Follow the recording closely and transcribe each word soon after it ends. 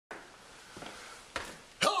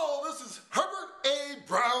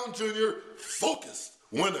Jr., focused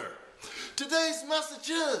winner. Today's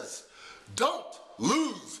message is, don't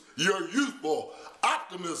lose your youthful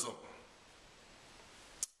optimism.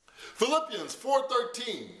 Philippians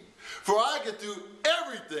 4:13, for I can do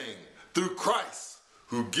everything through Christ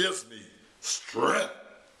who gives me strength.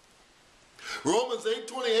 Romans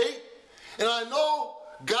 8:28, and I know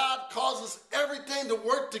God causes everything to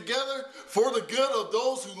work together for the good of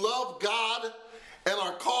those who love God and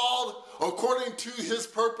are called according to his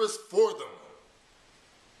purpose for them.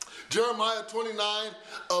 Jeremiah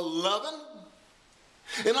 29:11,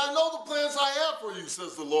 and I know the plans I have for you,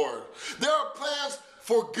 says the Lord. There are plans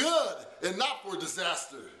for good and not for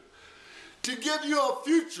disaster, to give you a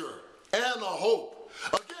future and a hope.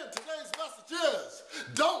 Again, today's message is,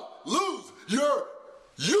 don't lose your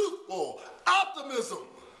youthful optimism.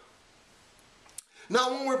 Now,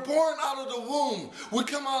 when we're born out of the womb, we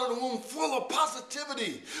come out of the womb full of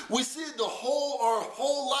positivity. We see our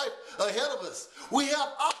whole life ahead of us. We have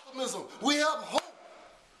optimism. We have hope.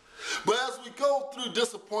 But as we go through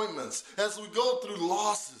disappointments, as we go through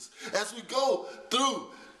losses, as we go through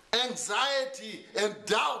anxiety and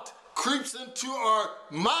doubt creeps into our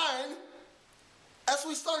mind, as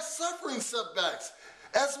we start suffering setbacks,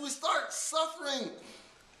 as we start suffering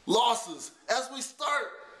losses, as we start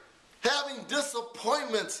having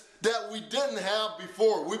disappointments that we didn't have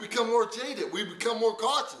before, we become more jaded, we become more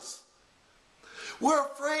cautious. We're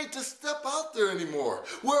afraid to step out there anymore.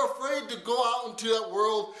 We're afraid to go out into that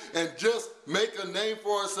world and just make a name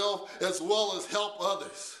for ourselves as well as help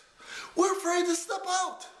others. We're afraid to step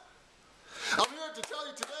out. I'm here to tell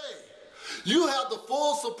you today, you have the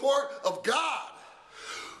full support of God,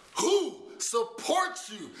 who supports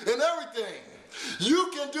you in everything.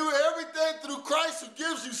 You can do everything through Christ who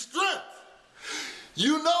gives you strength.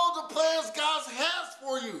 You know the plans God has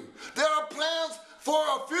for you. There are plans for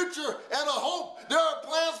a future and a hope. There are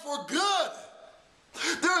plans for good.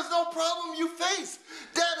 There is no problem you face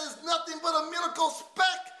that is nothing but a miracle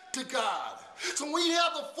speck to God. So when you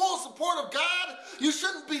have the full support of God, you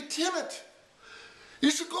shouldn't be timid. You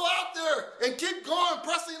should go out there and keep going,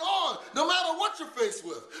 pressing on, no matter what you're faced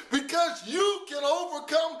with, because you can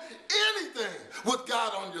overcome anything with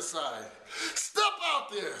God on your side. Step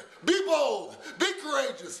out there, be bold, be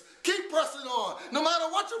courageous, keep pressing on, no matter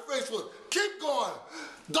what you're faced with. Keep going.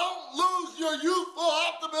 Don't lose your youthful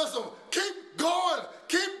optimism. Keep going,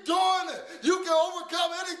 keep doing it. You can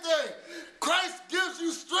overcome anything. Christ gives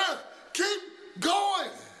you strength. Keep going.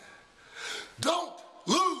 Don't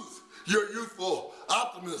lose your youthful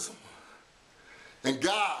optimism. And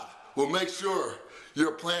God will make sure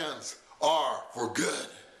your plans are for good.